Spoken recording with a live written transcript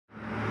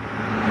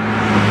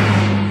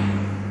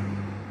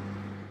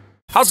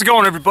How's it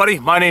going, everybody?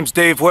 My name's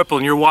Dave Whipple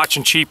and you're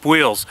watching Cheap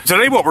Wheels.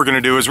 Today what we're going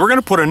to do is we're going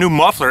to put a new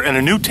muffler and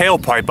a new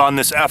tailpipe on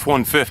this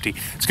F-150.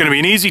 It's going to be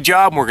an easy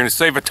job and we're going to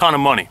save a ton of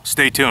money.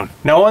 Stay tuned.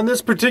 Now on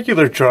this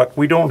particular truck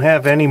we don't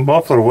have any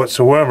muffler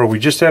whatsoever. We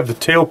just have the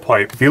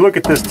tailpipe. If you look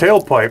at this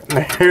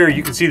tailpipe, here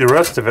you can see the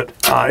rest of it.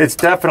 It's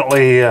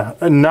definitely a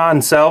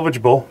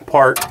non-salvageable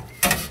part.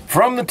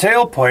 From the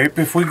tailpipe,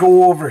 if we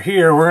go over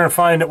here, we're going to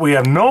find that we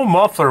have no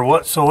muffler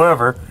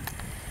whatsoever.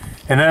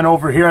 And then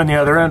over here on the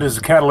other end is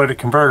the catalytic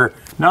converter.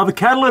 Now the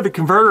catalytic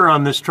converter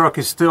on this truck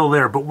is still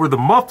there, but where the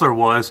muffler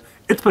was,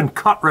 it's been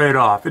cut right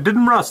off. It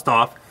didn't rust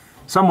off,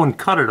 someone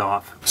cut it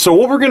off. So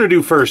what we're gonna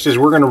do first is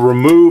we're gonna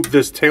remove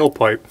this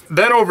tailpipe.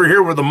 Then over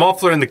here where the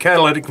muffler and the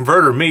catalytic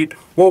converter meet,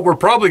 what we're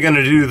probably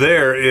gonna do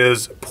there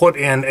is put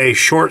in a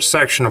short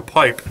section of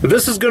pipe.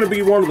 This is gonna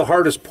be one of the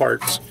hardest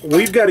parts.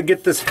 We've gotta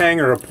get this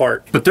hanger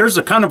apart. But there's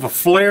a kind of a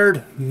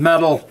flared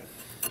metal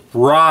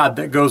rod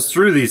that goes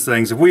through these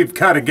things. If we've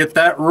got to get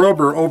that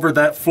rubber over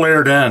that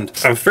flared end.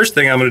 The first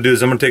thing I'm going to do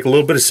is I'm going to take a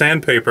little bit of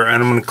sandpaper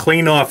and I'm going to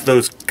clean off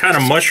those kind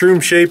of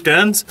mushroom shaped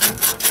ends.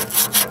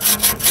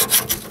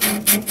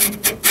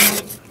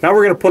 Now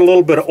we're going to put a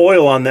little bit of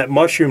oil on that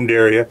mushroomed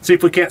area. See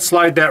if we can't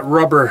slide that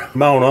rubber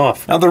mount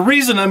off. Now the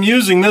reason I'm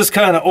using this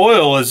kind of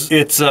oil is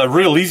it's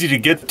real easy to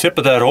get the tip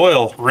of that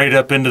oil right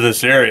up into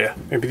this area.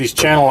 Maybe these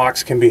channel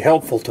locks can be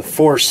helpful to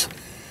force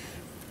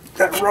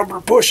that rubber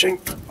pushing.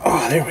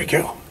 Oh, there we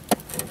go.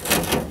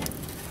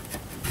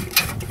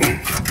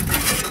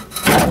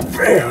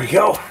 There we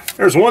go.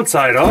 There's one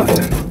side off.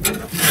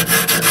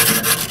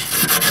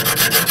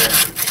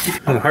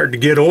 Kind of hard to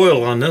get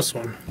oil on this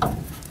one.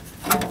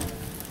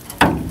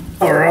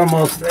 We're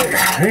almost there.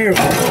 Here we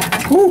go.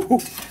 Woo-hoo.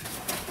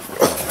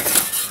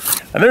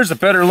 And there's a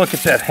better look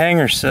at that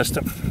hanger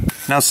system.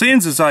 Now, seeing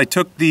as I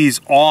took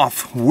these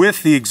off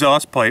with the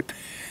exhaust pipe,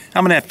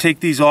 I'm gonna have to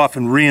take these off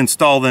and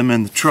reinstall them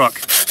in the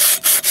truck.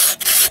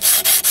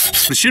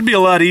 It should be a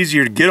lot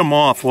easier to get them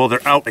off while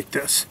they're out like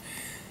this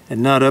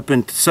and not up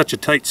into such a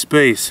tight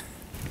space.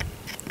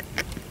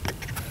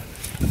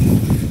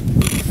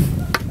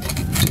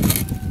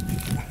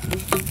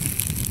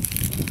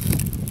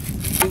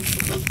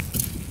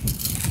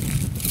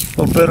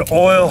 A little bit of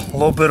oil, a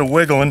little bit of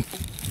wiggling,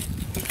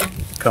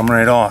 come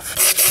right off.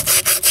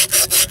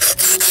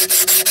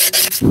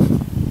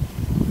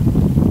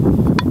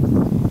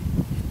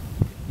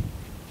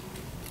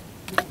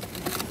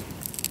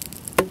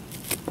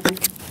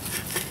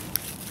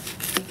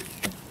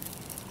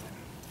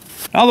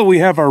 Now that we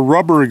have our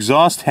rubber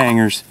exhaust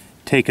hangers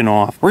taken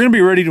off, we're going to be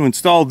ready to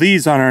install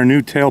these on our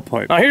new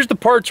tailpipe. Now here's the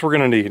parts we're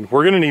going to need.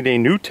 We're going to need a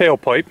new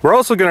tailpipe. We're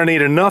also going to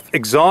need enough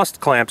exhaust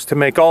clamps to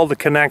make all the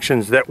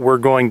connections that we're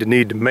going to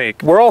need to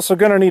make. We're also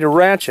going to need a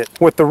ratchet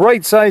with the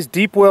right size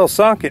deep well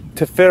socket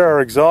to fit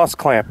our exhaust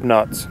clamp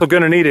nuts. We're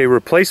going to need a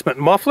replacement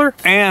muffler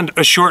and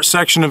a short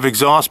section of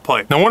exhaust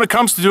pipe. Now when it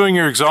comes to doing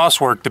your exhaust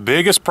work, the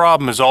biggest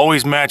problem is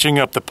always matching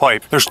up the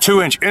pipe. There's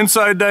 2-inch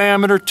inside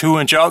diameter,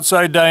 2-inch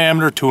outside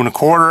diameter, 2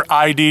 1/4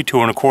 ID, 2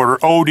 1/4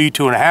 OD,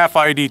 2 1/2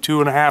 ID,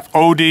 2 1/2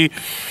 OD,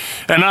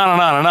 and on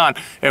and on and on.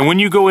 And when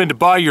you go in to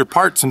buy your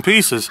parts and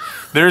pieces,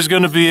 there's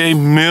going to be a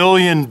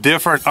million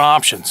different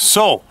options.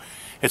 So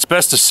it's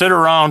best to sit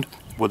around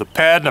with a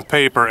pad and a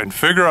paper and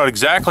figure out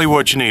exactly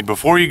what you need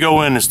before you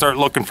go in and start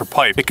looking for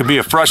pipe. It can be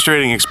a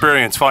frustrating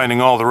experience finding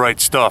all the right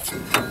stuff.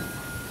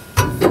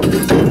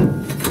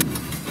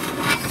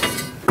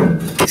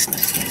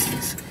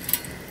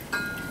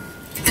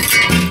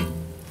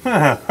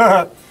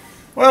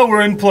 Well,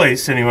 we're in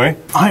place anyway.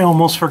 I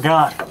almost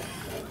forgot.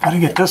 Gotta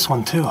get this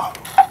one too.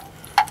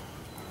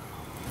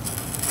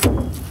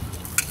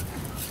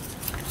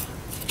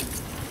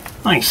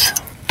 Nice.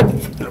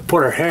 Gotta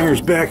put our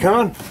hangers back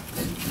on.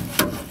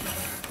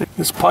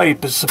 This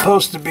pipe is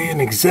supposed to be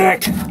an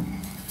exact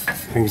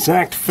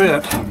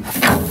fit.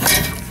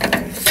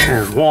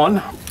 There's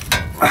one.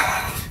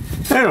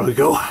 There we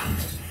go.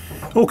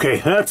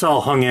 Okay, that's all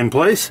hung in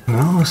place.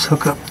 Now let's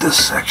hook up this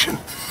section.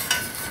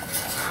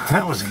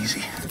 That was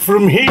easy.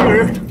 From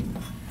here,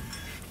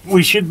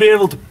 we should be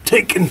able to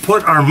take and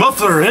put our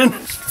muffler in.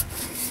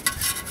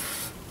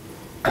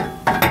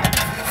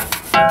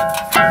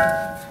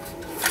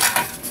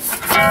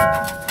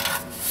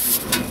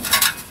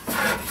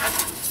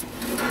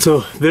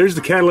 So there's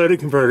the catalytic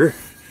converter,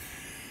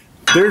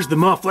 there's the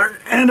muffler,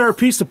 and our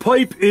piece of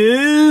pipe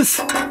is,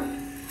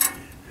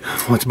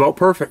 well, it's about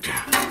perfect.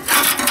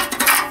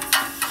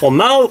 Well,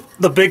 now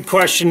the big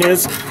question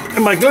is,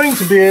 am I going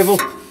to be able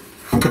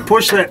to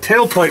push that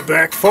tailpipe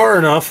back far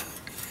enough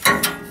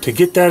to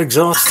get that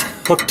exhaust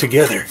hooked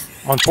together?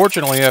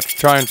 Unfortunately, after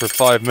trying for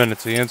 5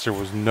 minutes, the answer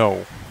was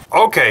no.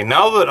 Okay,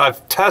 now that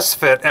I've test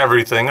fit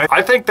everything,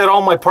 I think that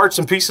all my parts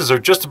and pieces are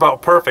just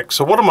about perfect.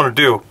 So what I'm going to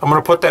do, I'm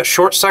going to put that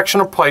short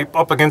section of pipe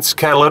up against the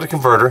catalytic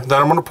converter,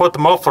 then I'm going to put the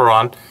muffler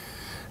on,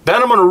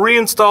 then I'm going to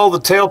reinstall the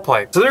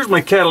tailpipe. So there's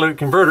my catalytic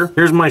converter,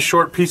 here's my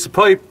short piece of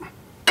pipe.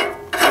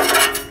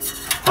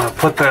 I'll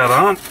put that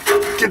on,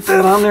 get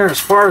that on there as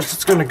far as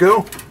it's going to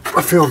go.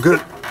 I feel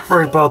good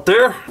right about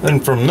there.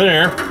 Then from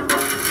there,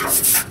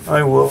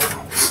 I will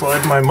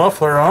slide my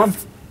muffler on.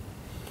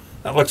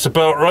 That looks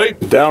about right.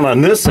 Down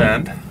on this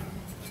end,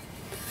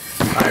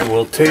 I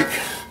will take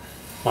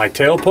my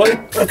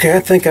tailpipe. Okay, I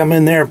think I'm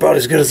in there about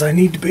as good as I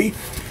need to be.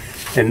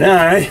 And now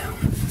I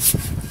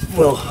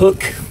will hook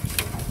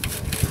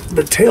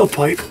the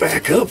tailpipe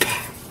back up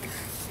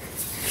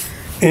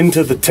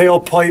into the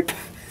tailpipe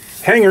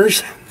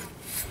hangers.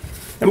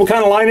 And we'll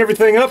kind of line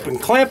everything up and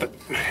clamp it,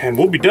 and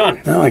we'll be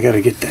done. Now I got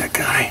to get that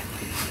guy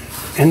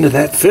into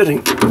that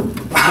fitting.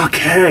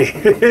 Okay,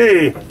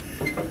 hey,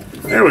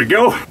 there we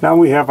go. Now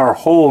we have our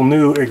whole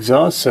new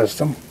exhaust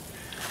system.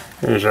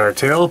 There's our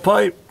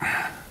tailpipe.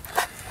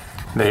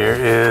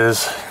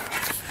 There's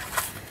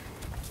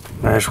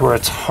where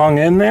it's hung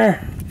in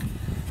there.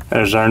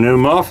 There's our new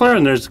muffler,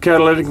 and there's the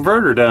catalytic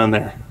converter down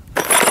there.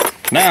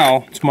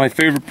 Now, it's my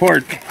favorite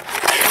part.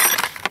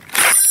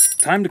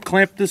 Time to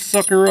clamp this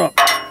sucker up.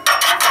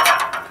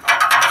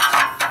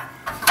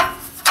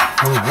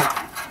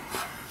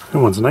 That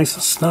one's nice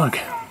and snug.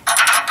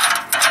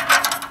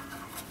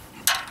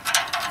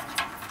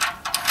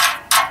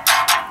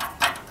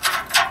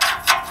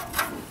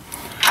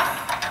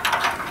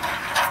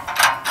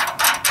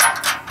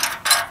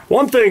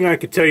 One thing I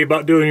could tell you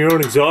about doing your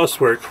own exhaust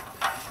work,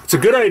 it's a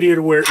good idea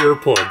to wear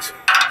earplugs.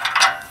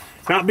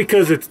 Not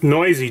because it's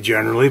noisy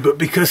generally, but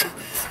because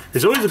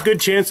there's always a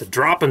good chance of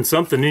dropping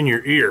something in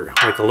your ear,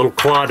 like a little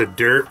clod of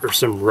dirt or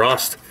some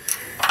rust.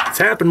 It's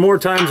happened more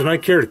times than I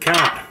care to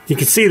count. You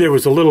can see there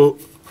was a little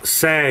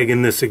sag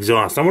in this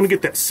exhaust. I want to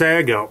get that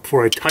sag out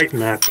before I tighten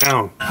that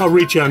down. I'll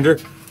reach under,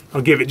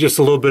 I'll give it just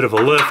a little bit of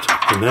a lift,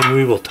 and then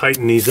we will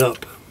tighten these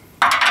up.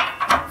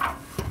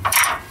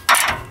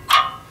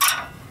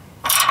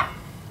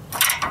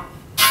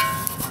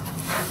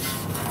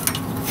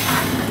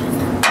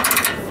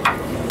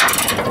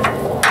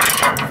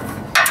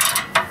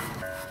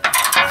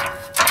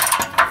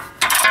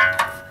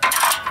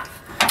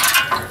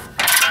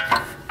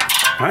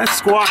 That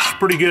squashed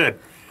pretty good.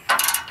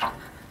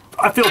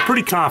 I feel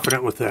pretty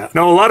confident with that.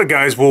 Now, a lot of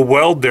guys will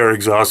weld their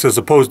exhaust as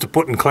opposed to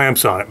putting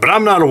clamps on it, but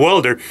I'm not a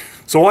welder,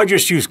 so I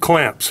just use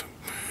clamps.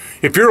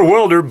 If you're a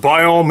welder,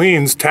 by all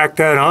means, tack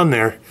that on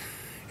there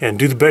and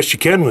do the best you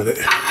can with it.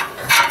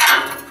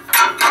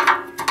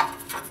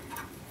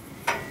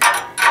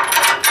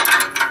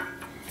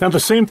 Now, the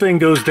same thing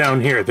goes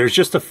down here. There's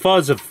just a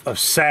fuzz of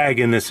sag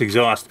in this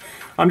exhaust.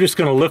 I'm just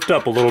going to lift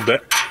up a little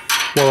bit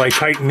while I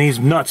tighten these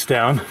nuts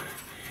down,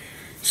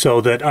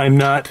 so that I'm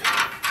not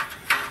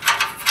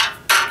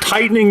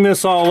tightening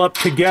this all up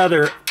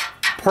together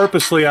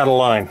purposely out of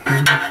line.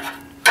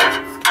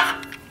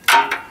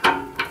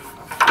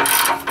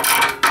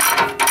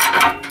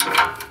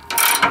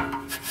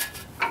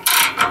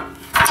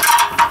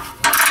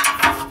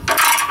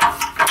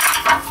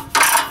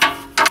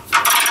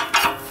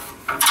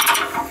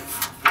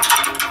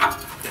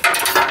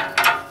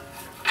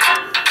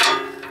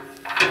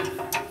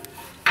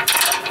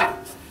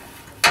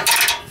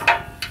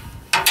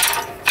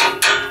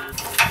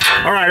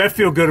 All right, I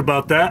feel good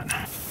about that.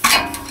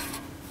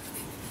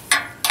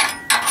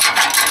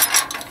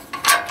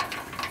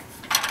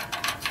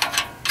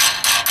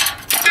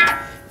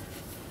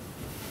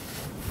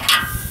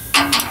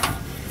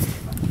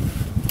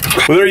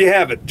 Well, there you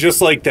have it, just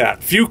like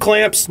that. Few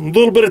clamps, a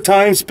little bit of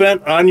time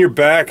spent on your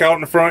back out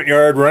in the front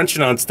yard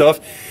wrenching on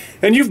stuff,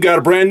 and you've got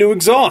a brand new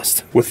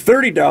exhaust. With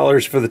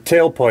 $30 for the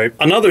tailpipe,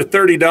 another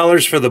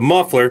 $30 for the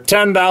muffler,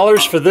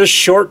 $10 for this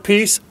short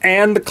piece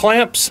and the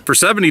clamps. For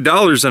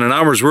 $70 and an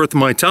hour's worth of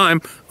my time,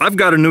 I've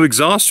got a new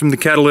exhaust from the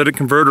catalytic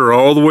converter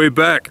all the way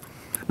back.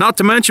 Not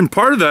to mention,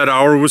 part of that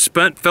hour was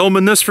spent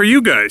filming this for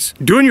you guys.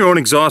 Doing your own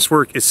exhaust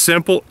work is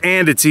simple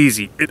and it's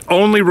easy. It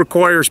only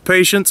requires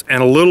patience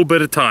and a little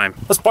bit of time.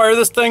 Let's fire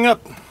this thing up.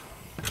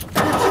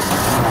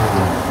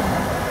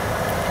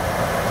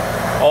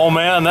 Oh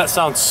man, that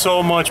sounds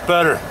so much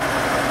better.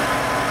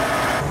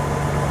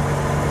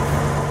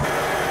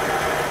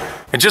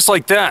 And just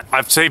like that,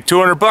 I've saved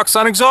 200 bucks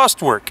on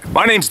exhaust work.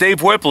 My name's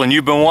Dave Whipple and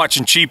you've been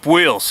watching Cheap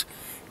Wheels.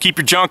 Keep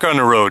your junk on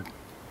the road.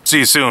 See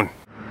you soon.